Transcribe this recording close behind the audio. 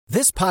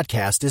This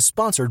podcast is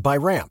sponsored by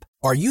Ramp.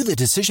 Are you the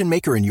decision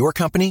maker in your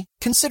company?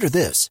 Consider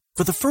this.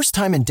 For the first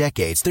time in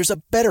decades, there's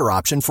a better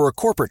option for a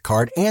corporate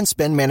card and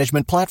spend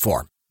management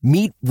platform.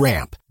 Meet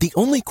Ramp, the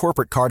only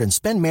corporate card and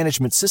spend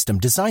management system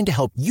designed to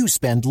help you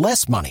spend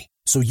less money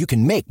so you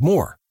can make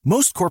more.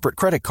 Most corporate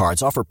credit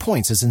cards offer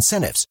points as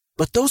incentives,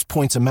 but those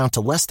points amount to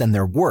less than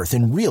their worth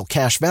in real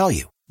cash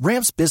value.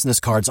 Ramp's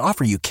business cards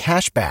offer you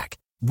cash back,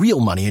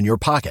 real money in your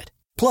pocket.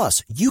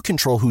 Plus, you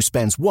control who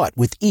spends what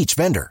with each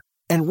vendor.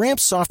 And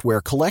Ramp's software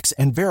collects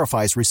and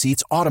verifies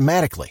receipts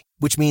automatically,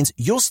 which means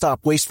you'll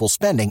stop wasteful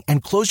spending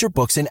and close your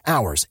books in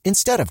hours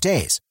instead of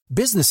days.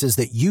 Businesses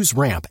that use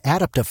Ramp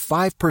add up to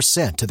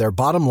 5% to their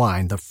bottom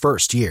line the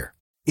first year.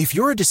 If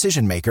you're a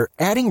decision maker,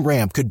 adding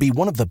Ramp could be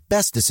one of the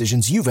best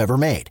decisions you've ever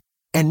made.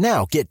 And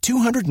now get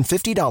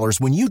 $250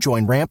 when you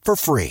join Ramp for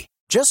free.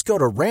 Just go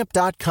to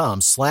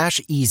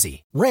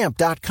ramp.com/easy.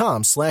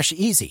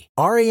 Ramp.com/easy.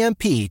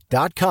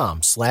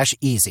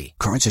 RAMP.com/easy.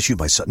 Cards issued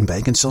by Sutton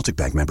Bank and Celtic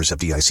Bank, members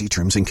FDIC.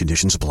 Terms and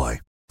conditions apply.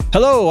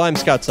 Hello, I'm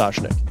Scott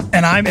Soshnick.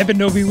 And I'm Evan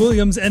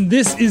Novi-Williams, and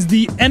this is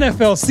the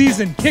NFL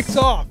season kicks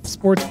off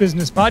sports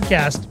business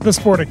podcast, The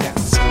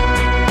Sporticast.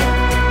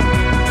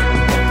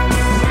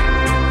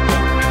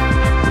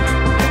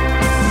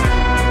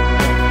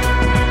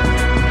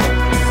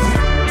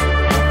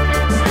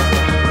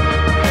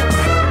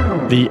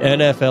 The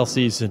NFL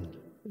season,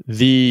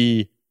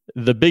 the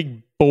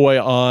big boy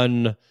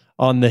on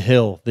the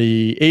hill,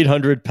 the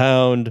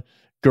 800-pound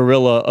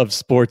gorilla of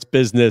sports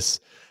business,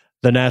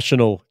 the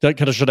national.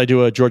 Should I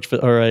do a George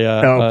or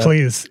a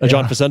please, a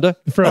John Facenda?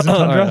 Frozen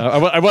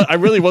Tundra. I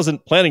really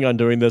wasn't planning on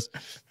doing this,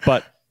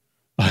 but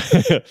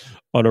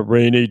on a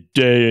rainy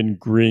day in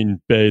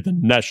Green Bay, the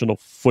National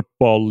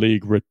Football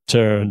League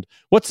returned.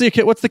 What's the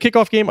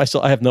kickoff game? I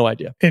have no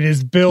idea. It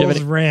is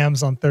Bills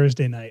Rams on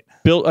Thursday night.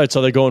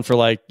 So they're going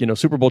for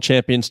Super Bowl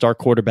champion, star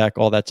quarterback,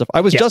 all that stuff.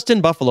 I was just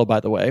in Buffalo, by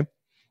the way,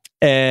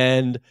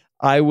 and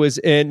I was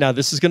in. Now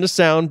this is going to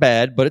sound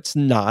bad, but it's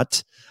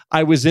not.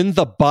 I was in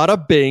the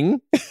Bada Bing.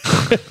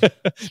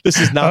 This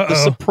is not the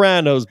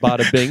Sopranos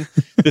Bada Bing.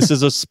 This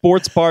is a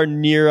sports bar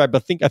near. I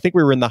think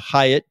we were in the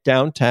Hyatt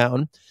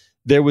downtown.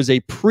 There was a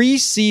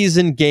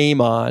preseason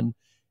game on.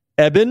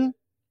 Eben,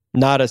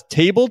 not a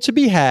table to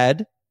be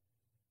had,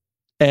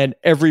 and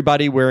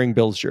everybody wearing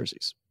Bills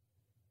jerseys.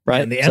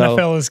 Right, and the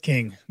NFL is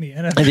king. The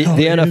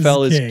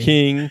NFL is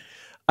king.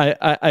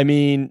 I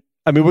mean,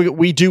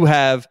 we do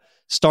have,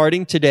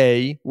 starting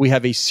today, we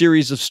have a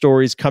series of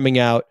stories coming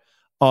out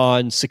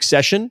on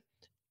Succession,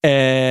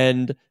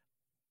 and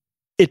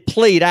it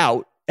played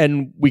out,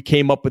 and we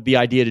came up with the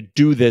idea to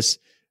do this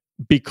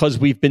because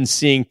we've been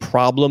seeing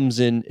problems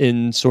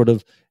in sort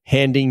of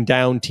handing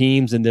down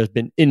teams, and there's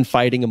been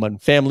infighting among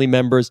family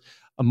members,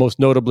 most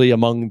notably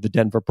among the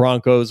Denver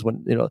Broncos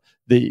when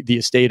the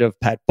estate of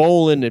Pat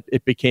Bowlen,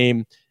 it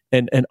became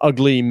an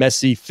ugly,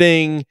 messy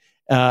thing.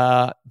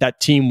 That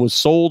team was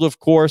sold, of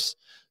course.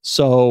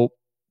 So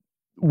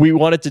we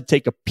wanted to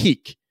take a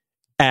peek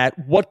at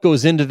what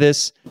goes into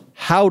this.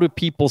 How do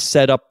people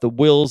set up the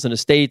wills and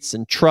estates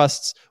and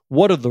trusts?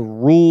 What are the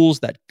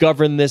rules that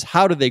govern this?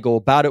 How do they go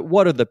about it?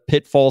 What are the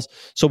pitfalls?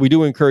 So we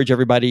do encourage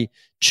everybody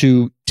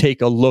to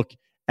take a look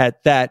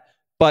at that.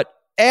 But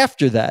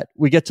after that,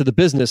 we get to the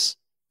business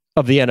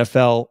of the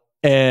NFL,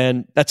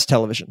 and that's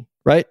television,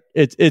 right?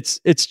 It's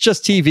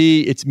just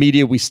TV, it's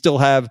media. We still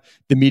have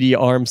the media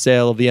arm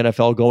sale of the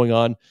NFL going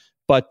on,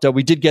 but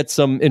we did get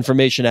some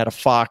information out of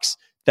Fox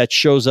that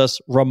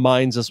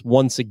reminds us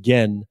once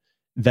again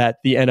that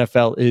the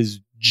NFL is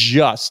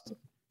just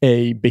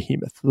a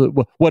behemoth.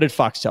 What did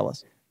Fox tell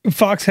us?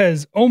 Fox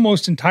has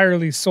almost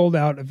entirely sold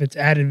out of its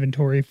ad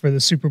inventory for the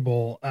Super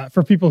Bowl.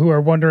 For people who are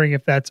wondering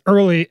if that's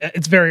early,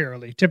 it's very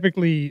early.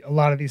 Typically, a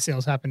lot of these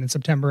sales happen in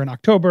September and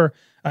October.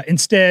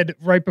 Instead,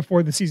 right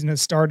before the season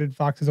has started,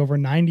 Fox is over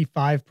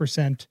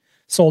 95%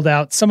 sold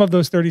out. Some of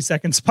those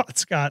 30-second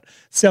spots got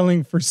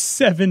selling for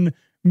 $7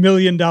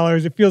 million.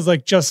 It feels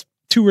like just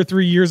 2 or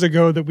 3 years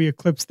ago that we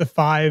eclipsed the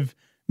 $5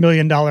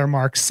 million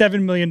mark.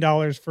 $7 million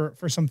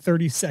for some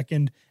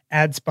 30-second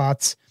ad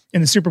spots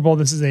in the Super Bowl.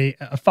 This is a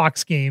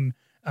Fox game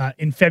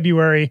in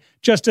February.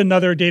 Just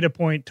another data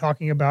point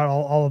talking about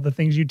all of the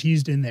things you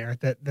teased in there,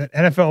 that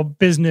NFL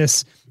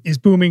business is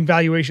booming.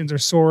 Valuations are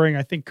soaring.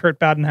 I think Kurt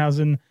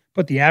Badenhausen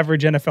put the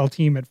average NFL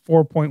team at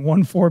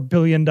 $4.14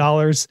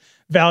 billion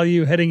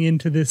value heading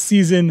into this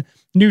season.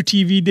 New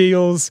TV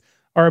deals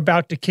are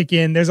about to kick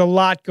in. There's a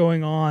lot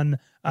going on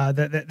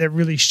that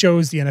really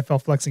shows the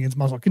NFL flexing its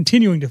muscle,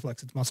 continuing to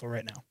flex its muscle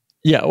right now.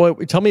 Yeah. Well,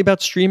 tell me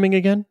about streaming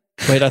again.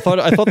 Wait, I thought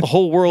the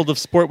whole world of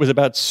sport was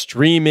about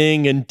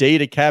streaming and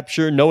data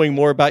capture, knowing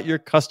more about your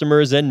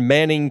customers and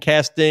manning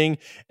casting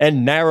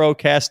and narrow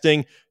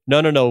casting.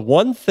 No.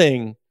 One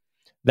thing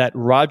that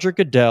Roger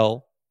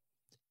Goodell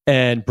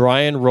and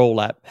Brian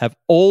Rolapp have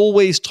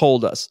always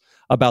told us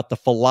about the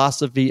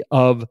philosophy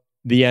of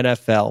the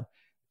NFL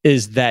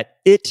is that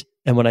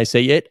and when I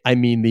say it, I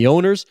mean the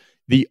owners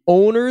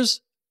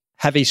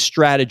have a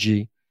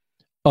strategy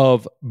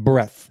of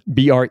breadth,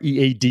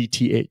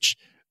 BREADTH,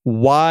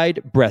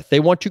 wide breadth. They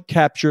want to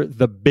capture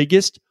the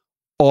biggest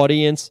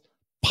audience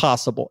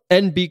possible.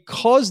 And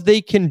because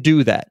they can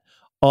do that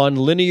on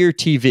linear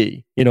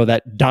TV,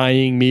 that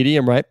dying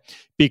medium, right?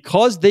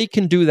 Because they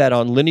can do that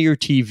on linear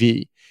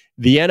TV,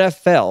 the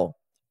NFL,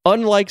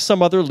 unlike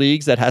some other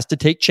leagues that has to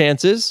take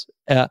chances,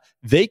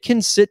 they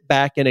can sit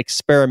back and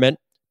experiment.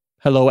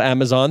 Hello,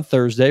 Amazon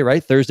Thursday,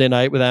 right? Thursday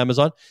night with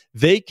Amazon.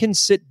 They can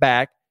sit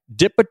back,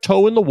 dip a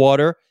toe in the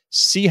water,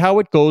 see how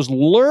it goes,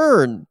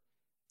 learn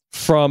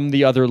from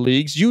the other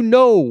leagues.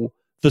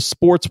 The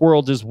sports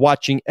world is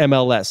watching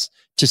MLS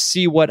to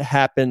see what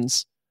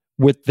happens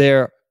with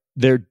their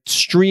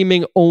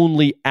streaming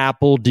only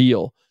Apple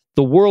deal.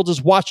 The world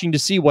is watching to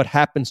see what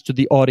happens to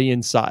the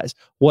audience size,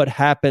 what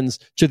happens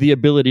to the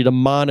ability to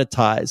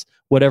monetize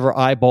whatever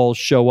eyeballs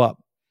show up.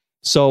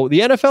 So the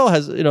NFL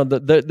has,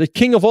 the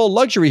king of all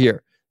luxury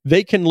here.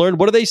 They can learn.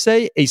 What do they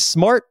say? A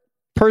smart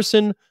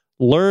person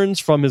learns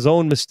from his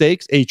own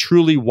mistakes. A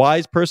truly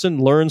wise person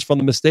learns from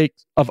the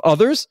mistakes of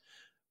others.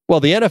 Well,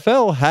 the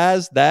NFL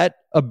has that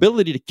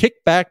ability to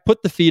kick back,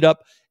 put the feet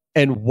up,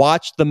 and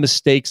watch the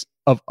mistakes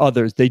of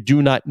others. They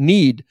do not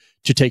need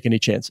to take any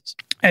chances.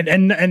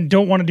 And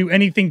don't want to do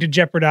anything to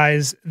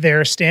jeopardize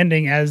their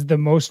standing as the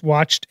most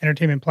watched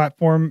entertainment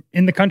platform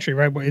in the country,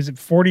 right? What is it?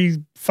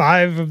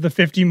 45 of the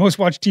 50 most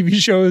watched TV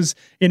shows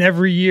in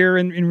every year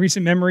in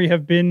recent memory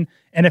have been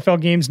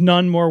NFL games,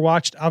 none more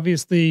watched,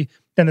 obviously,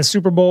 than the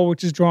Super Bowl,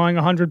 which is drawing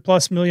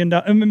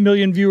 100+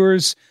 million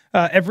viewers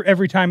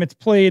every time it's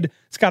played.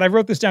 Scott, I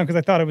wrote this down because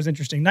I thought it was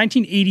interesting.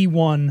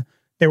 1981,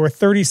 there were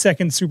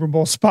 30-second Super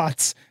Bowl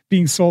spots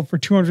being sold for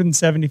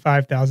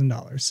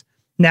 $275,000.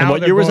 Now, and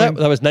what year was that?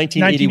 That was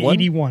 1981?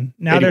 1981.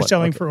 Now they're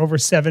selling for over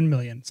 $7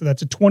 million. So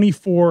that's a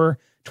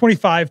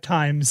 25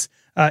 times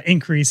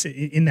increase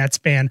in that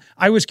span.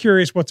 I was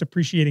curious what's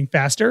appreciating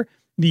faster,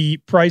 the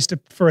price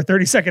for a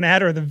 30-second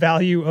ad or the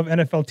value of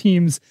NFL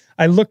teams.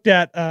 I looked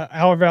at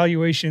our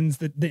valuations.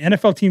 The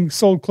NFL team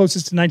sold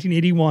closest to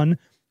 1981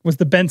 was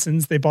the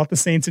Bensons. They bought the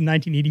Saints in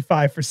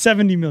 1985 for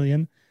 $70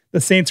 million. The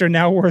Saints are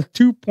now worth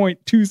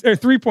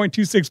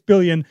 $3.26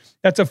 billion.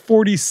 That's a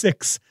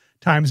 46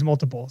 times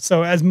multiple.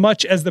 So as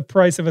much as the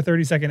price of a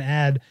 30-second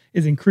ad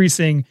is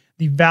increasing,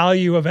 the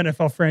value of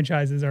NFL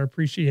franchises are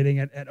appreciating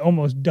at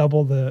almost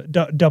double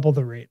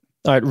the rate.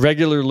 All right,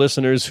 regular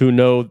listeners who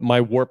know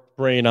my warped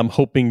brain, I'm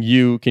hoping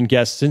you can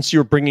guess, since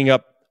you're bringing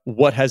up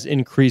what has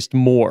increased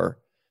more,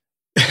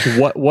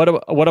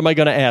 what am I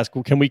going to ask?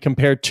 Can we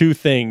compare two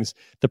things?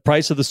 The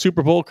price of the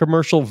Super Bowl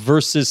commercial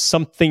versus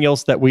something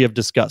else that we have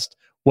discussed.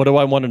 What do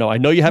I want to know? I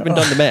know you haven't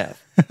done the math.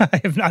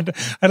 I have not.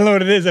 I don't know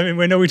what it is. I mean,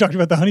 I know we talked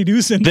about the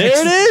honeydews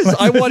index. There it is.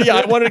 I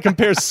wanted to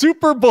compare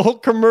Super Bowl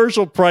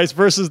commercial price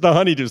versus the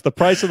honeydews. The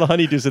price of the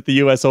honeydews at the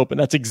U.S. Open.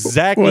 That's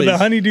exactly the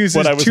honeydews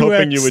what I was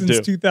hoping you would do.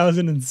 Since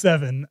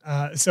 2007.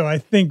 So I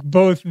think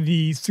both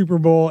the Super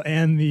Bowl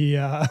and the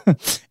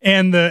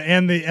and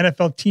the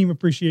NFL team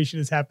appreciation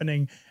is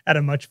happening at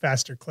a much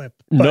faster clip.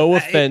 But no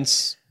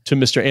offense to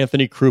Mr.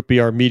 Anthony Crupi,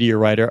 our media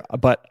writer,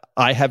 but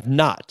I have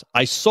not.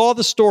 I saw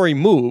the story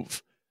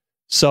move.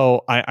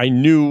 So I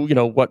knew,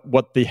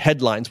 what the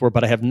headlines were,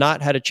 but I have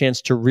not had a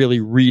chance to really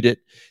read it.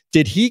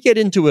 Did he get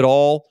into it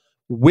all?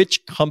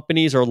 Which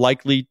companies are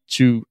likely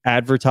to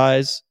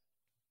advertise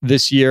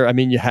this year? I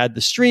mean, you had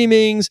the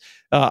streamings.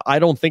 I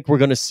don't think we're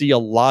going to see a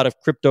lot of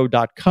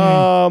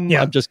Crypto.com.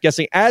 I'm just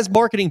guessing. As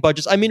marketing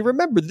budgets, I mean,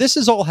 remember, this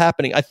is all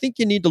happening. I think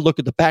you need to look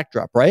at the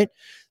backdrop, right?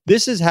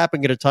 This is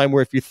happening at a time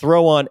where if you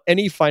throw on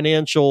any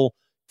financial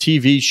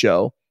TV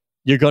show,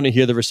 you're going to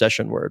hear the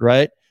recession word,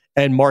 right?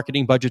 And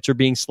marketing budgets are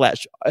being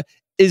slashed.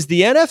 Is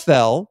the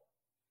NFL,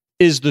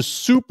 is the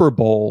Super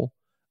Bowl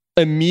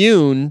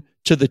immune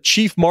to the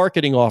chief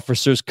marketing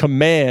officer's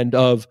command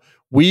of,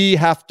 we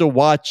have to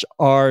watch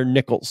our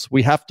nickels.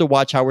 We have to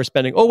watch how we're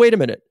spending. Oh, wait a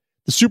minute.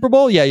 The Super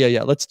Bowl? Yeah.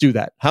 Let's do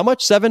that. How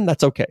much? 7?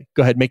 That's okay.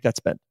 Go ahead, make that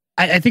spend.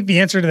 I think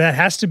the answer to that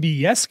has to be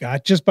yes,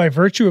 Scott, just by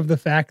virtue of the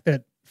fact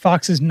that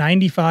Fox is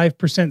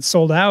 95%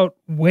 sold out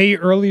way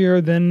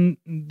earlier than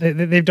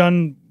they've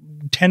done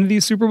 10 of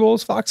these Super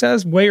Bowls. Fox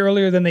has way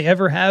earlier than they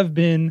ever have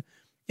been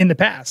in the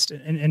past.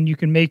 And you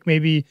can make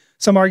maybe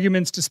some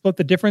arguments to split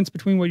the difference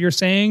between what you're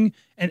saying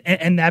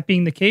and that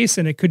being the case.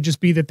 And it could just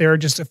be that there are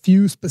just a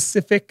few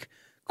specific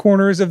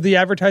corners of the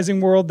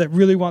advertising world that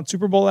really want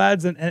Super Bowl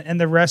ads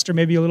and the rest are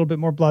maybe a little bit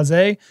more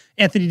blasé.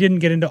 Anthony didn't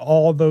get into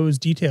all those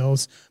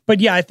details, but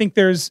yeah, I think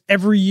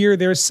every year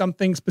there's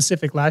something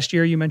specific. Last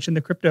year, you mentioned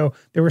the crypto.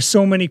 There were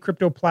so many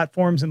crypto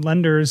platforms and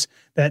lenders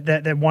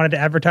that wanted to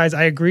advertise.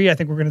 I agree. I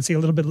think we're going to see a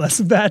little bit less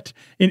of that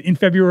in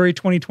February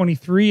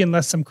 2023,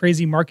 unless some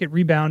crazy market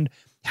rebound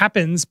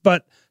happens.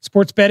 But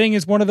sports betting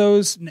is one of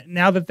those.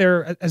 Now that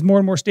as more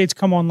and more states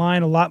come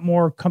online, a lot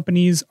more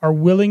companies are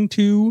willing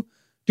to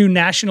do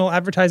national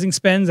advertising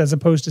spends as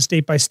opposed to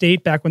state by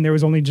state, back when there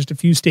was only just a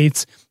few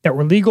states that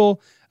were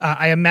legal.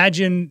 I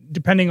imagine,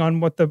 depending on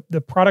what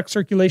the product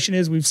circulation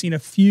is, we've seen a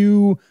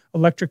few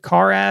electric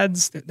car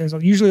ads. There's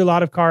usually a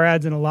lot of car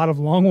ads and a lot of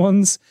long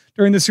ones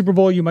during the Super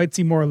Bowl. You might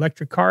see more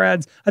electric car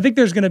ads. I think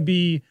there's going to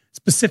be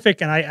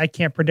specific, and I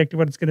can't predict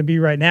what it's going to be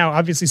right now.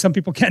 Obviously, some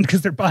people can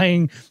because they're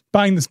buying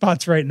the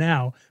spots right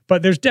now.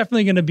 But there's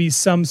definitely going to be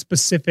some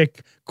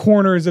specific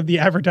corners of the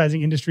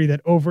advertising industry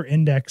that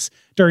over-index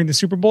during the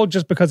Super Bowl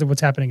just because of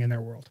what's happening in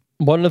their world.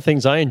 One of the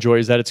things I enjoy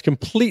is that it's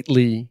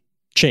completely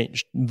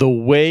changed. The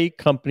way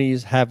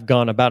companies have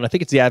gone about, and I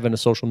think it's the advent of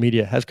social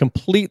media, has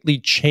completely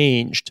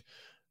changed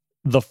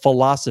the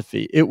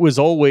philosophy. It was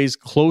always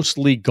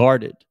closely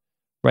guarded,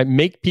 right?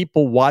 Make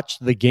people watch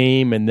the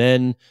game, and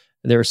then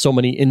there are so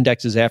many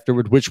indexes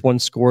afterward, which one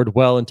scored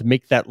well, and to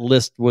make that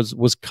list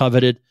was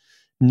coveted.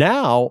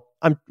 Now,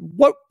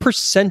 what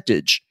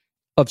percentage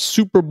of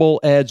Super Bowl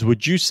ads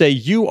would you say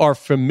you are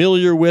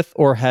familiar with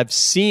or have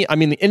seen? I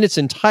mean, in its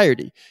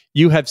entirety,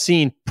 you have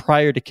seen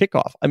prior to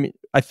kickoff. I mean,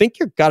 I think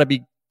you've got to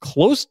be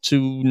close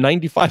to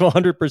 95,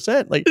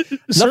 100%. Like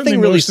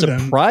nothing really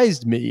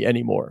surprised me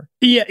anymore.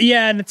 Yeah.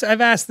 And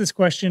I've asked this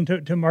question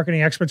to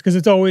marketing experts because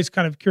it's always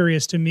kind of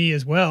curious to me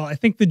as well. I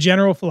think the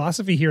general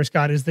philosophy here,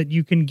 Scott, is that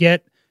you can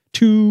get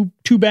two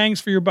bangs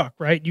for your buck,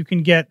 right? You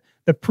can get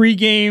the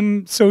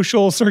pregame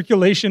social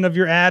circulation of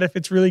your ad if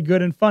it's really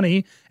good and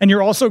funny, and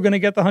you're also going to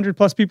get the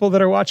 100+ people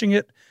that are watching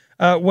it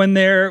when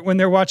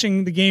they're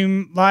watching the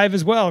game live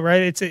as well,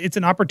 right? It's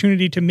an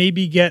opportunity to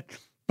maybe get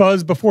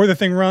buzz before the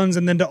thing runs,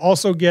 and then to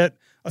also get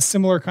a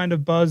similar kind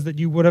of buzz that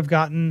you would have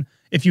gotten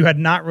if you had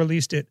not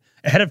released it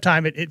ahead of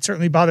time. It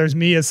certainly bothers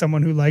me as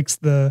someone who likes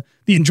the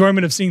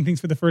enjoyment of seeing things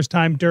for the first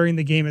time during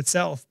the game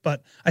itself.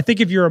 But I think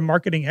if you're a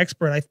marketing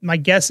expert, my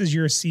guess is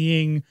you're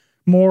seeing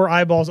more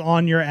eyeballs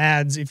on your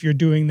ads if you're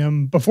doing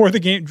them before the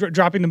game,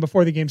 dropping them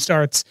before the game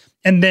starts,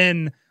 and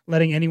then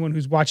letting anyone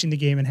who's watching the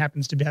game and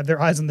happens to have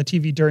their eyes on the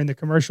TV during the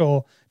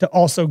commercial to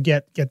also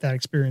get that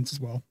experience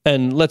as well.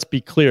 And let's be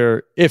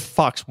clear, if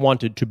Fox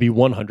wanted to be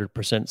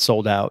 100%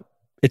 sold out,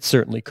 it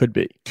certainly could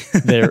be.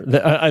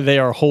 They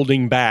are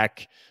holding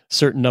back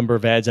certain number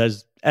of ads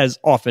as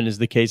often is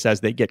the case. As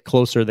they get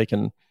closer, they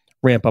can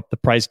ramp up the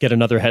price, get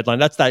another headline.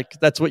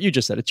 That's what you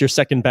just said. It's your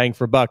second bang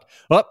for buck.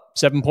 Up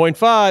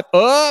 7.5.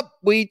 Up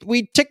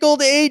we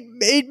tickled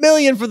 8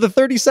 million for the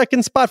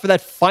 30-second spot for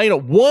that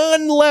final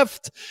one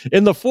left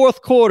in the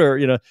fourth quarter.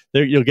 You know,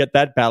 there you'll get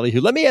that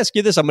ballyhoo. Let me ask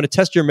you this. I'm going to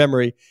test your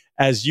memory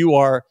as you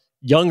are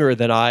younger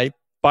than I.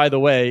 By the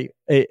way,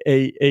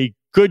 a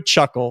good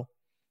chuckle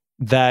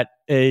that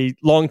a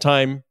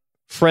longtime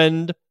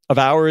friend of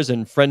ours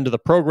and friend of the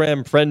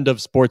program, friend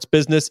of Sports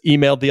Business,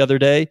 emailed the other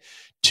day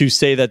to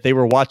say that they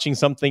were watching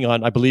something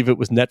on, I believe it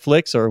was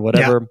Netflix or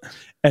whatever. Yeah.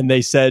 And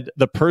they said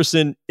the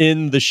person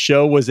in the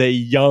show was a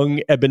young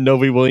Eben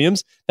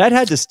Novy-Williams. That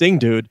had to sting,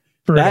 dude.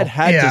 Brutal. That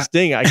had to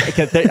sting. I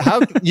can't think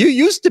how you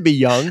used to be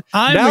young.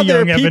 I'm now a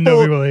young Eben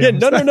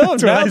Novy-Williams. Yeah, no.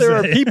 Now there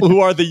are people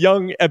who are the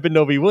young Eben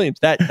Novy-Williams.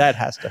 That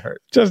has to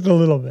hurt. Just a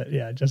little bit.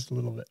 Yeah, just a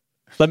little bit.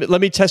 Let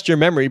me test your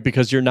memory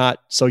because you're not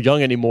so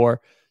young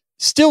anymore.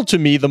 Still, to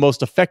me, the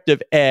most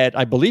effective ad,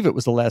 I believe it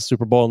was the last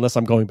Super Bowl, unless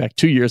I'm going back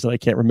 2 years and I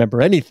can't remember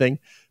anything,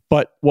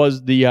 but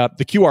was the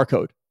QR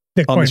code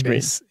on the screen.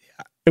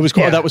 Yeah. It was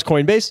that was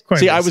Coinbase?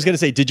 See, I was going to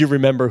say, did you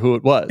remember who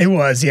it was? It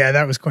was, yeah,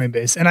 that was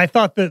Coinbase. And I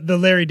thought that the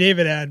Larry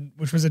David ad,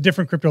 which was a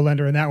different crypto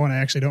lender, and that one I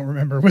actually don't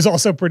remember, was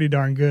also pretty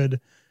darn good.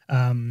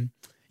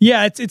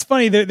 Yeah, it's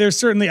funny. There's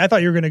certainly, I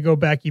thought you were going to go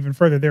back even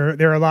further.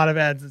 There are a lot of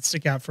ads that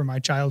stick out from my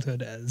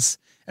childhood as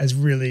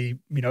really,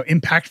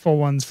 impactful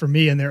ones for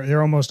me. And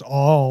they're almost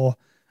all,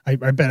 I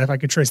bet if I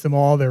could trace them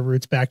all, their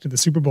roots back to the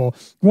Super Bowl.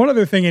 One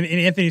other thing in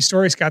Anthony's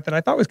story, Scott, that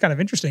I thought was kind of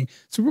interesting,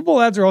 Super Bowl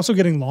ads are also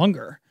getting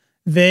longer.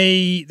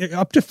 They're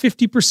up to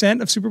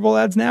 50% of Super Bowl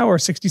ads now are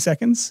 60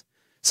 seconds.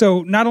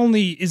 So not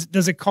only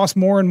does it cost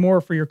more and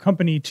more for your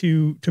company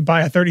to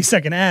buy a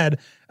 30-second ad,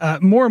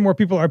 more and more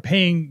people are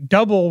paying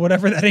double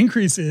whatever that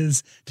increase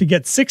is to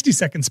get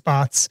 60-second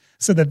spots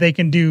so that they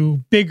can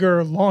do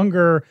bigger,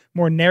 longer,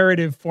 more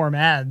narrative form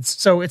ads.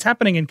 So it's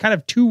happening in kind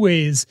of two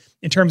ways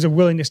in terms of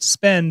willingness to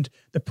spend.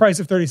 The price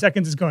of 30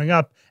 seconds is going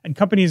up, and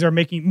companies are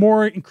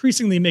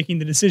increasingly making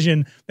the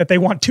decision that they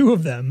want two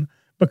of them,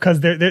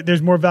 because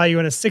there's more value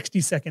in a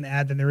 60-second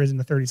ad than there is in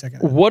a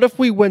 30-second ad. What if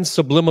we went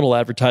subliminal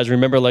advertising?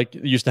 Remember, like,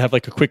 you used to have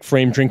like a quick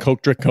frame, drink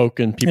Coke,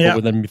 and people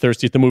would then be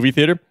thirsty at the movie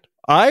theater?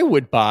 I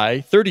would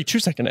buy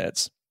 32-second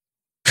ads.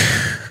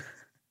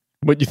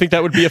 But you think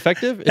that would be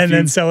effective?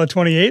 Then sell a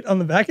 28 on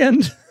the back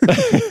end?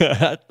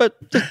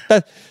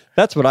 But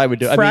that's what I would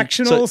do.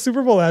 Fractional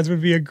Super Bowl ads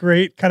would be a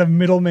great kind of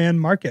middleman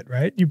market,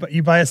 right?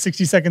 You buy a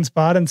 60-second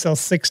spot and sell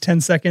 6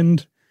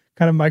 10-second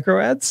kind of micro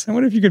ads. I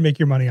wonder if you could make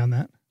your money on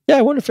that. Yeah,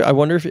 I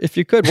wonder if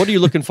you could. What are you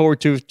looking forward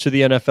to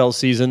the NFL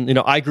season?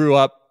 I grew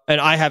up and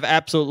I have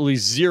absolutely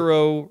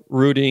zero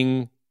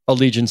rooting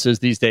allegiances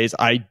these days.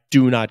 I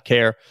do not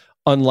care.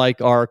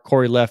 Unlike our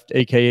Corey Left,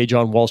 aka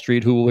John Wall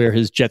Street, who will wear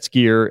his Jets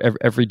gear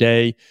every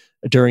day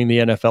during the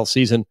NFL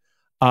season.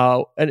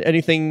 And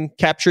anything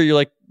capture you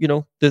like?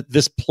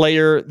 This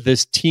player,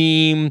 this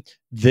team,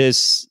 the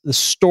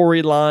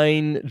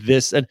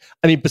storyline, and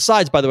I mean,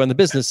 besides, by the way, on the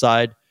business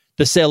side,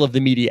 the sale of the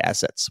media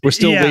assets. We're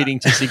still waiting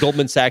to see.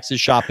 Goldman Sachs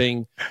is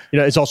shopping.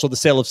 It's also the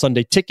sale of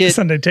Sunday Ticket.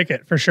 Sunday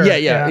Ticket, for sure.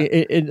 Yeah.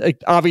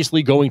 It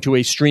obviously going to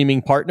a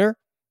streaming partner.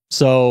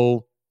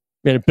 So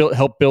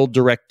help build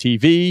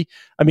DirecTV.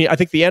 I mean, I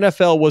think the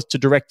NFL was to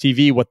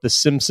DirecTV what The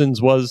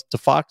Simpsons was to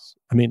Fox.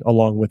 I mean,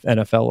 along with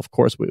NFL, of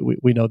course,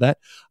 we know that.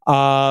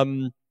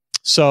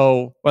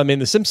 So, I mean,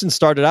 The Simpsons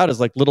started out as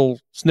like little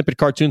snippet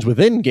cartoons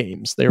within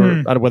games. They were,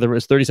 I don't know whether it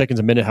was 30 seconds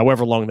a minute,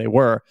 however long they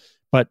were,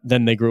 but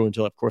then they grew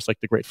into, of course, like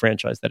the great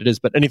franchise that it is.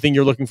 But anything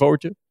you're looking forward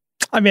to?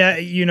 I mean,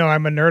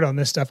 I'm a nerd on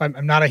this stuff.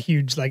 I'm not a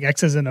huge like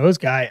X's and O's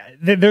guy.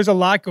 There's a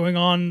lot going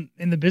on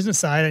in the business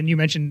side, and you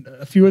mentioned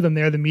a few of them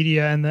there: the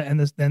media and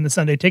the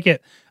Sunday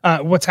Ticket.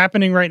 What's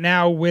happening right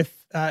now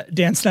with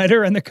Dan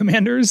Snyder and the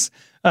Commanders?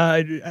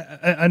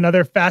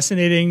 Another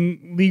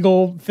fascinating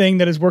legal thing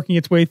that is working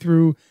its way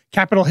through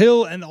Capitol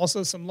Hill, and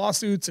also some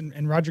lawsuits.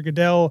 And Roger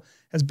Goodell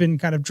has been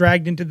kind of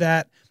dragged into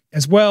that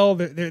as well.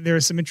 There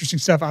is some interesting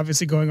stuff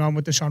obviously going on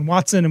with Deshaun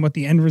Watson and what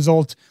the end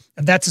result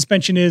of that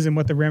suspension is and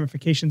what the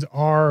ramifications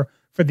are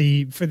for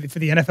the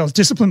NFL's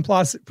discipline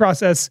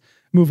process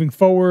moving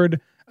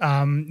forward.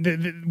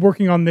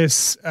 Working on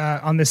this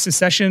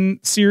Succession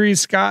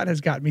series, Scott,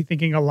 has got me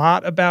thinking a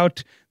lot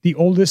about the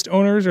oldest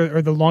owners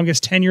or the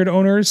longest tenured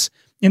owners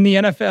in the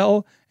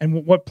NFL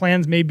and what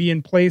plans may be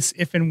in place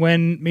if and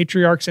when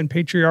matriarchs and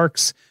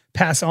patriarchs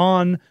pass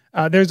on.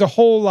 There's a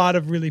whole lot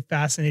of really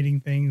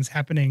fascinating things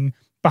happening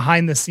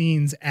behind the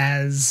scenes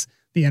as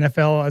the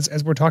NFL,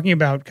 as we're talking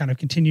about, kind of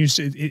continues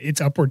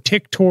its upward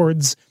tick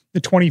towards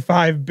the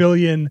 $25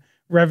 billion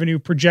revenue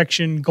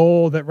projection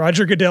goal that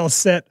Roger Goodell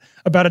set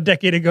about a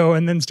decade ago,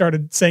 and then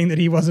started saying that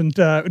he wasn't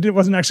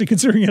actually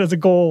considering it as a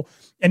goal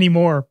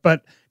anymore.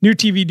 But new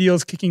TV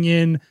deals kicking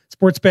in,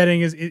 sports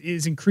betting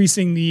is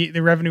increasing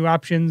the revenue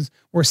options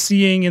we're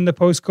seeing in the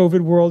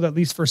post-COVID world, at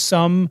least for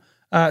some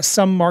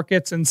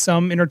markets and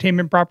some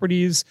entertainment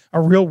properties, a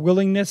real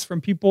willingness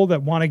from people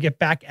that want to get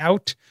back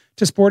out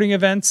to sporting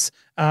events.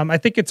 I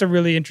think it's a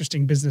really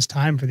interesting business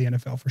time for the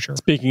NFL for sure.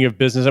 Speaking of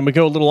business, and we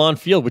go a little on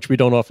field, which we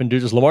don't often do.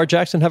 Does Lamar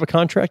Jackson have a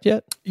contract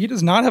yet? He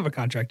does not have a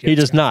contract yet. He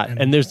does not.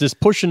 And there's this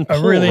push and pull,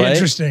 a really right?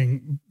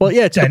 interesting. Well,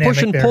 yeah, it's the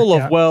push and pull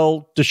there. of,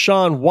 well,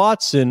 Deshaun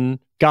Watson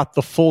got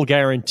the full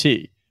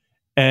guarantee.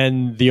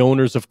 And the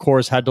owners, of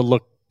course, had to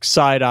look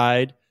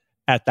side-eyed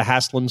at the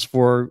Haslams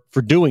for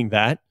doing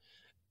that.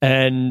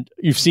 And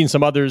you've seen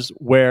some others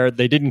where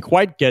they didn't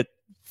quite get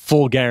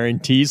full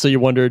guarantees. So you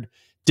wondered,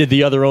 did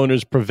the other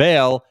owners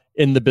prevail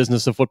in the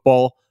business of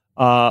football?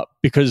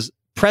 Because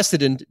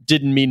precedent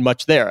didn't mean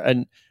much there.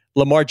 And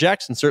Lamar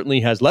Jackson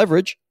certainly has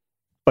leverage,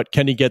 but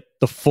can he get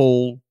the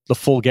full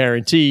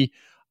guarantee?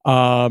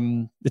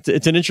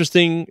 It's an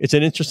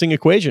interesting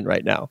equation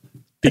right now.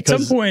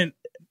 Because, at some point,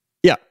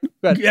 yeah,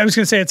 I was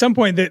going to say at some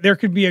point there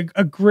could be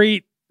a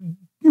great,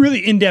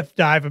 really in-depth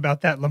dive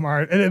about that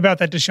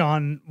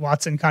Deshaun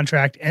Watson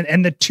contract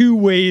and the two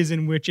ways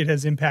in which it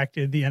has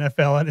impacted the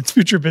NFL and its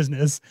future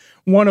business.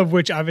 One of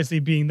which obviously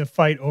being the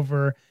fight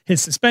over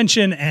his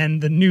suspension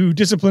and the new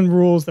discipline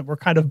rules that were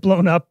kind of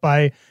blown up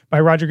by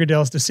Roger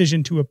Goodell's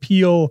decision to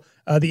appeal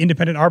the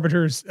independent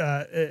arbiter's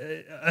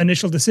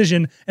initial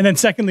decision. And then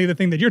secondly, the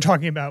thing that you're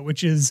talking about,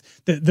 which is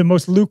the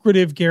most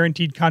lucrative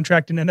guaranteed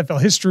contract in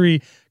NFL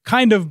history,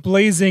 kind of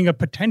blazing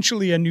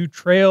potentially a new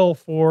trail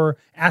for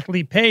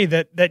athlete pay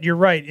that you're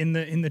right, in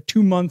the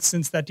 2 months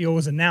since that deal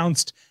was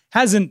announced,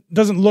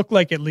 doesn't look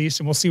like, at least,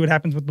 and we'll see what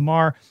happens with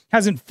Lamar,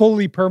 hasn't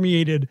fully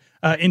permeated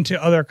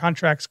into other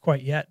contracts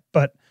quite yet.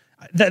 But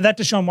that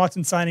Deshaun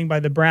Watson signing by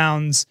the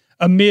Browns,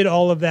 amid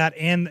all of that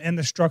and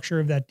the structure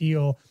of that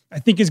deal, I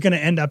think is going to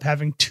end up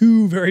having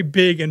two very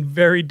big and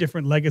very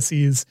different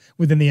legacies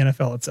within the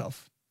NFL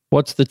itself.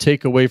 What's the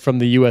takeaway from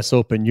the U.S.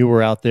 Open? You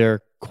were out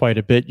there quite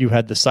a bit. You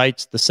had the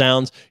sights, the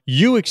sounds.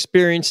 You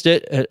experienced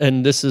it,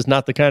 and this is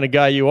not the kind of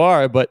guy you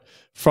are, but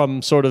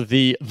from sort of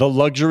the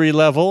luxury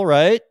level,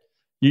 right?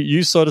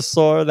 You sort of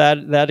saw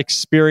that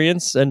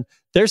experience, and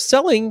they're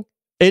selling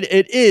it.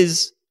 It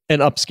is an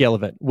upscale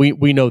event.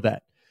 We know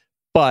that,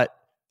 but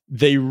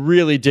they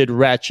really did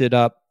ratchet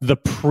up the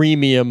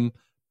premium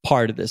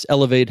part of this.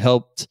 Elevate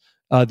helped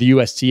the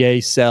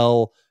USTA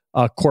sell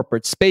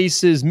corporate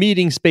spaces,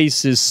 meeting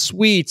spaces,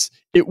 suites.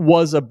 It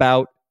was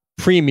about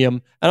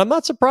premium. And I'm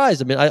not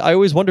surprised. I mean, I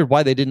always wondered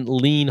why they didn't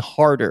lean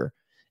harder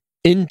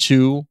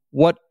into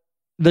what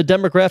the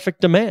demographic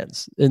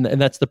demands. And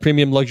that's the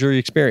premium luxury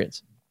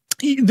experience.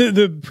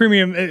 The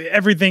premium,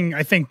 everything,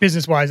 I think,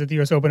 business-wise at the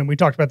U.S. Open, and we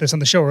talked about this on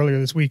the show earlier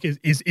this week,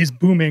 is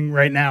booming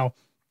right now.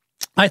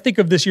 I think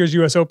of this year's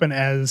U.S. Open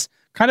as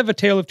kind of a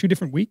tale of two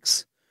different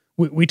weeks.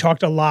 We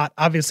talked a lot,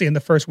 obviously, in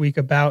the first week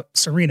about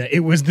Serena.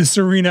 It was the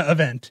Serena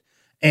event.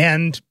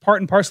 And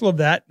part and parcel of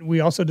that, we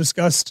also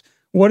discussed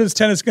what is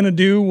tennis going to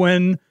do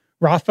when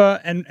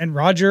Rafa and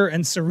Roger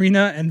and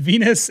Serena and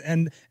Venus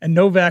and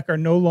Novak are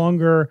no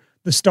longer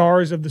the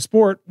stars of the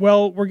sport.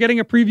 Well, we're getting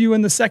a preview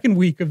in the second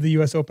week of the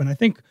U.S. Open. I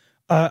think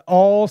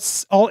all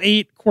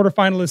 8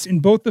 quarterfinalists in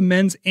both the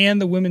men's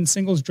and the women's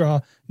singles draw.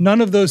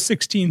 None of those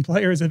 16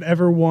 players have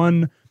ever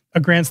won a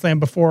Grand Slam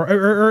before,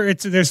 or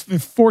there's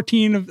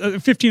 15 of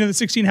the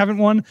 16 haven't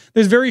won.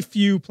 There's very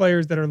few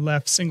players that are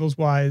left singles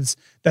wise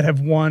that have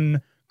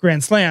won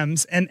Grand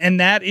Slams, and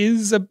that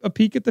is a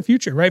peek at the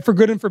future, right? For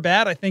good and for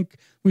bad. I think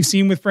we've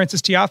seen with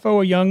Frances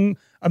Tiafoe, a young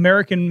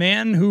American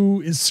man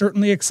who is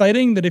certainly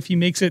exciting, that if he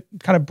makes it,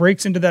 kind of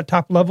breaks into that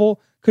top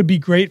level, could be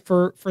great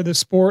for the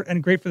sport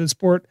and great for the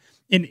sport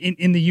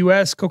in the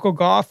U.S. Coco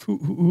Gauff,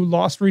 who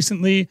lost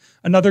recently,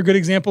 another good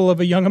example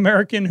of a young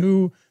American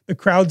who the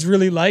crowds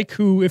really like,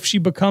 who, if she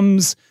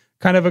becomes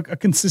kind of a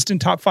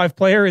consistent top 5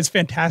 player, is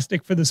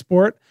fantastic for the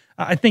sport.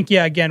 I think,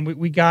 again,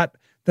 we got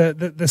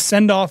the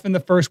send-off in the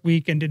first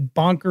week and did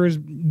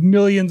bonkers,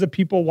 millions of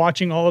people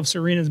watching all of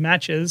Serena's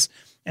matches.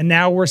 And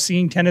now we're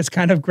seeing tennis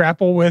kind of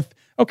grapple with,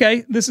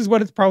 okay, this is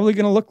what it's probably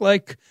going to look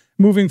like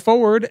moving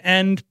forward.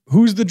 And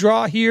who's the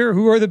draw here?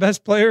 Who are the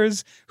best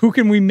players? Who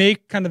can we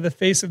make kind of the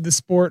face of the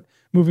sport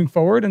moving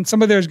forward? And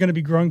some of there's going to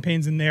be growing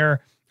pains in there,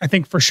 I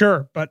think, for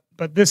sure. But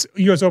this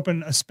US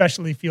Open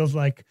especially feels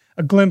like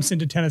a glimpse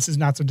into tennis's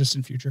not so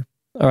distant future.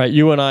 All right,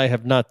 you and I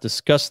have not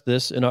discussed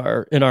this in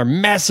our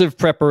massive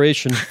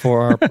preparation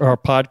for our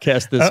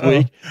podcast this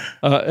week.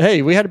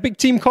 Hey, we had a big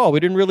team call. We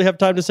didn't really have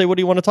time to say, what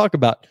do you want to talk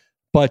about?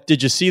 But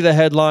did you see the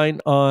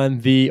headline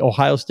on the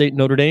Ohio State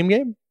Notre Dame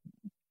game?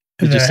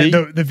 Did you see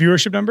the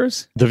viewership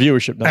numbers? The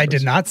viewership numbers. I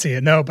did not see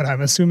it, no, but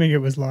I'm assuming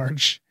it was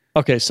large.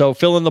 Okay, so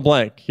fill in the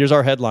blank. Here's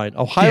our headline.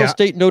 Ohio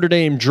State Notre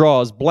Dame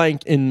draws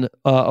blank in,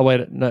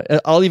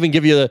 I'll even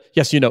give you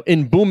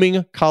in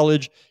booming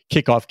college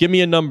kickoff. Give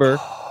me a number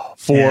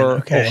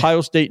for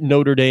Ohio State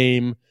Notre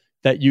Dame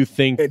that you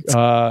think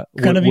going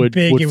to be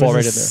big. Would it fall was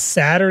right a in there.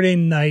 Saturday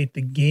night.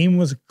 The game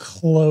was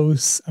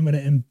close. I'm going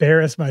to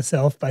embarrass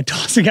myself by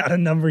tossing out a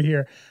number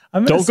here.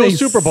 Don't go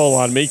Super Bowl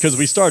on me because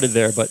we started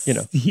there, but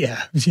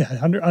Yeah,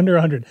 under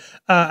 100.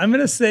 I'm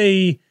going to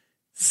say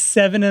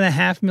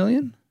 7.5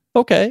 million.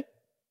 Okay,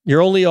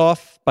 you're only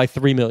off by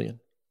 3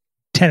 million.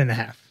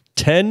 10.5.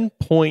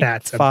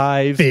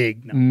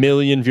 10.5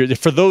 million viewers.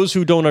 For those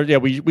who don't know,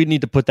 we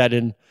need to put that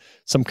in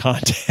some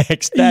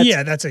context.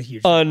 That's a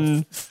huge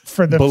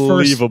for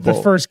the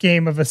first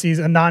game of a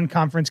season, a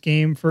non-conference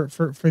game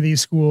for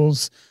these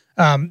schools.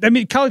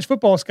 College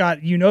football,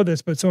 Scott, you know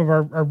this, but some of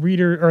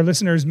our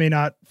listeners may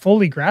not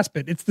fully grasp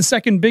it. It's the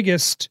second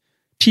biggest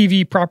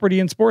TV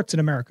property in sports in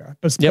America,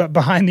 but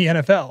behind the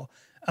NFL.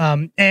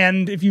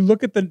 And if you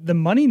look at the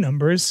money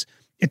numbers,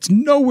 it's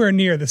nowhere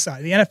near the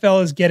size. The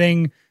NFL is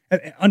getting,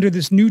 under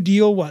this new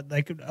deal,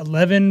 like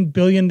 $11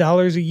 billion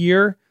a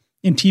year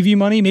in TV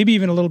money, maybe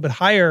even a little bit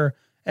higher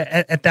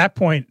at that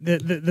point.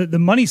 The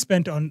money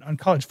spent on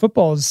college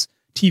football's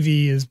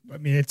TV is,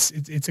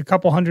 it's a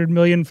couple $100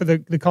 million for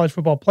the college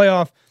football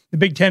playoff. The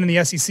Big Ten and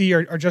the SEC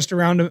are just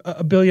around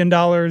 $1 billion.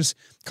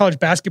 College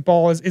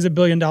basketball is $1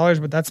 billion,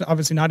 but that's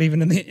obviously not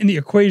even in the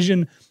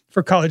equation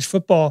for college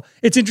football.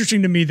 It's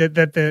interesting to me that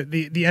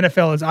the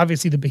NFL is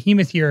obviously the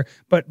behemoth here,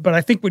 but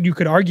I think what you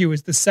could argue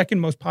is the second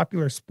most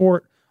popular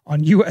sport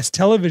on U.S.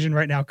 television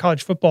right now,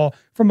 college football,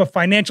 from a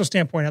financial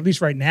standpoint, at least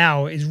right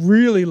now, is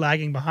really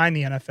lagging behind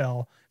the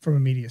NFL from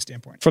a media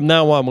standpoint. From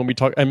now on, when we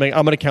talk, I'm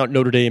going to count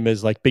Notre Dame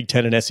as like Big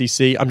Ten and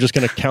SEC. I'm just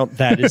going to count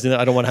that as,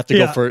 I don't want to have to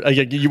go for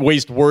it. You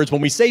waste words.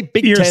 When we say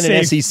Big Ten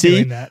and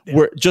SEC,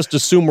 we're just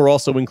assume we're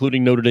also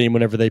including Notre Dame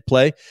whenever they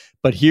play.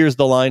 But here's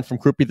the line from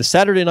Kruppe. The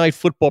Saturday Night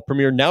Football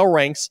premiere now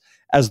ranks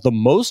as the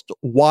most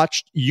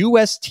watched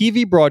U.S.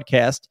 TV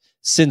broadcast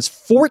since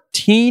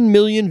 14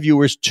 million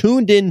viewers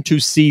tuned in to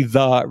see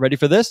ready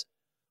for this?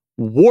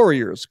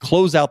 Warriors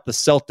close out the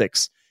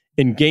Celtics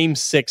in Game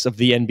 6 of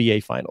the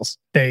NBA Finals.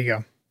 There you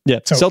go. Yeah,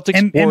 so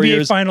Celtics,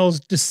 Warriors. NBA Finals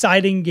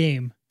deciding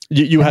game.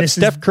 You have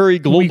Steph Curry,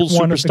 global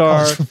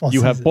superstar.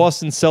 You have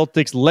Boston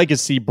Celtics,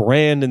 legacy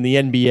brand in the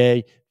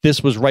NBA.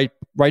 This was right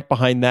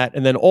behind that.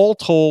 And then all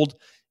told,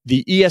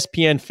 the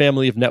ESPN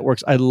family of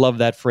networks. I love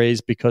that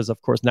phrase because,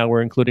 of course, now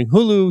we're including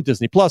Hulu,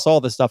 Disney Plus,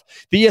 all this stuff.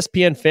 The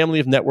ESPN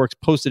family of networks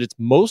posted its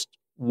most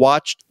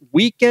watched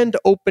weekend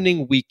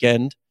opening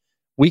weekend.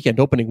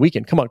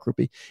 Come on,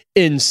 Kruppe.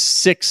 In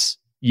 6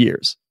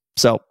 years.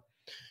 So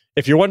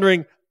if you're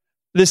wondering,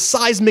 this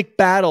seismic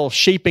battle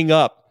shaping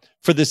up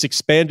for this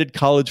expanded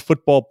college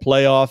football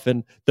playoff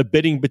and the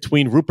bidding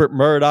between Rupert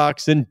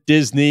Murdoch's and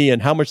Disney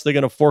and how much they're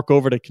going to fork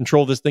over to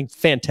control this thing.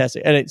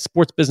 Fantastic. And it's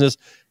sports business,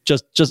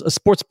 just a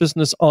sports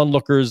business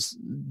onlooker's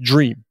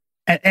dream.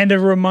 And a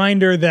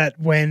reminder that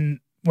when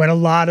a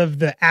lot of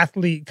the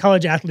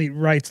college athlete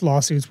rights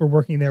lawsuits were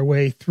working their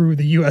way through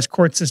the U.S.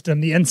 court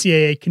system, the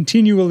NCAA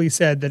continually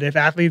said that if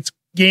athletes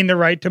gain the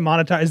right to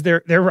monetize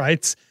their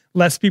rights,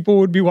 less people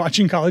would be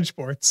watching college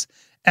sports.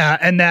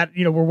 And that,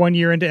 we're 1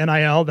 year into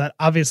NIL. That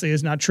obviously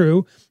is not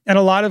true. And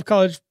a lot of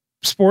college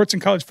sports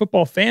and college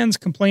football fans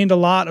complained a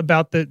lot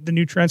about the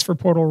new transfer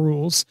portal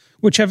rules,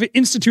 which have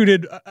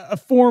instituted a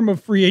form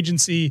of free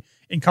agency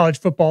in college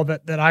football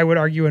that I would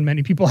argue, and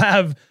many people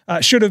have,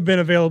 should have been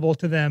available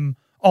to them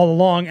all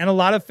along. And a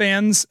lot of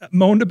fans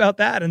moaned about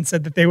that and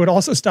said that they would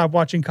also stop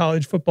watching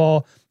college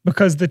football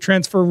because the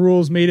transfer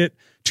rules made it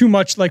too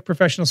much like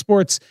professional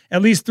sports,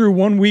 at least through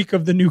 1 week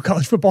of the new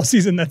college football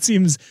season. That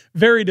seems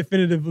very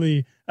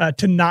definitively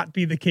to not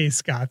be the case,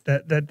 Scott,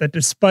 that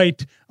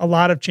despite a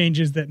lot of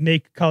changes that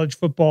make college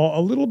football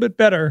a little bit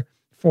better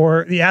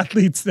for the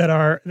athletes that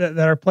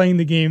are playing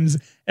the games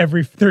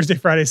every Thursday,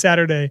 Friday,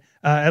 Saturday,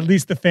 at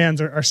least the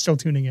fans are still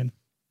tuning in.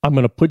 I'm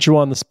going to put you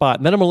on the spot,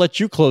 and then I'm going to let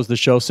you close the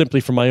show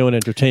simply for my own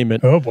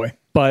entertainment. Oh, boy.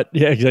 But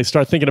yeah, I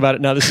start thinking about it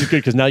now. This is good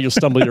because now you'll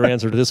stumble your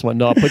answer to this one.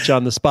 No, I'll put you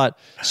on the spot.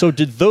 So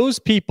did those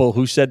people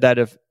who said that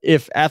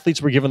if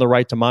athletes were given the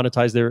right to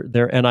monetize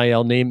their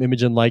NIL name,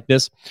 image, and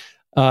likeness,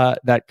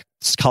 that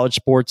college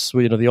sports,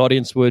 the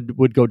audience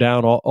would go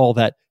down, all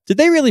that, did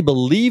they really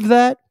believe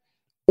that?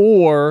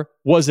 Or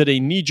was it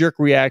a knee-jerk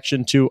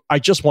reaction to, I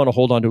just want to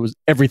hold on to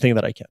everything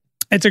that I can?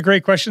 It's a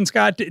great question,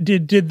 Scott.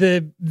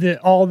 Did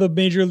all the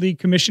major league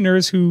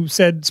commissioners who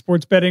said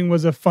sports betting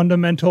was a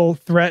fundamental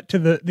threat to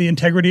the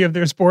integrity of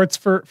their sports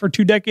for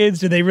 2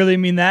 decades, did they really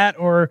mean that?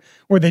 Or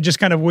were they just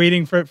kind of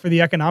waiting for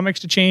the economics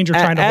to change or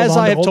trying to hold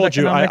on to old economics?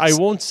 As I have told you,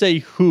 I won't say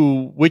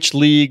which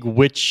league,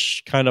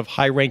 which kind of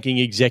high-ranking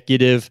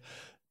executive,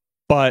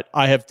 but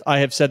I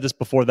have said this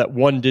before, that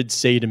one did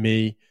say to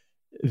me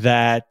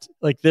that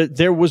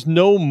there was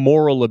no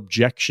moral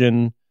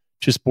objection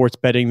to sports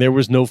betting. There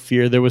was no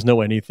fear. There was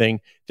no anything.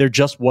 There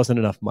just wasn't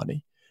enough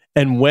money.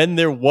 And when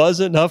there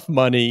was enough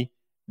money,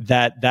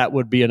 that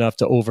would be enough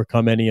to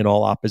overcome any and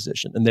all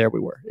opposition. And there we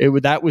were.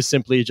 That was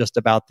simply just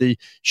about the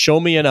show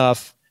me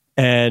enough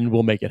and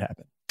we'll make it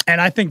happen. And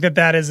I think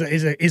that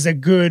is a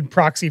good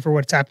proxy for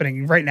what's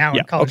happening right now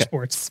in college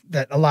sports,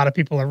 that a lot of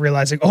people are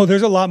realizing,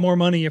 there's a lot more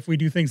money if we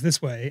do things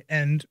this way.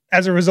 And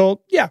as a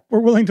result, we're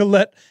willing to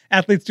let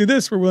athletes do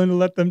this. We're willing to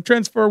let them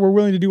transfer. We're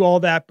willing to do all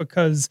that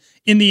because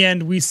in the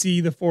end, we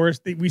see the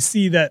forest. We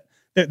see that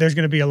there's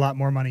going to be a lot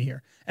more money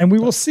here. And we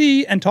will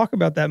see and talk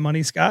about that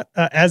money, Scott,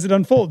 as it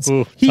unfolds.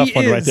 Ooh, tough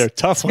one right there.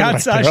 Tough one right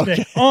there. Scott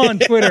Soshnick on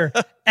Twitter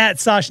at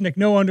Soshnick,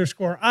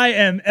 _. I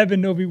am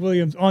Evan Novi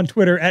Williams on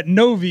Twitter at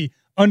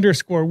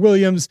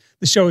Novi_Williams.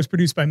 The show is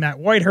produced by Matt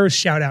Whitehurst.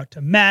 Shout out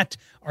to Matt.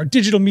 Our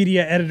digital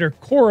media editor,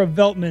 Cora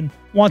Veltman,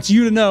 wants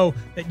you to know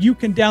that you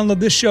can download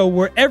this show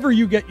wherever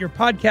you get your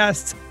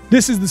podcasts.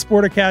 This is the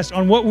Sporticast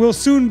on what will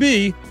soon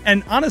be,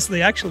 and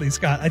honestly, actually,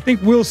 Scott, I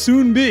think will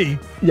soon be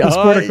the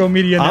Sportico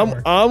Media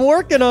Network. I'm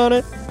working on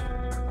it.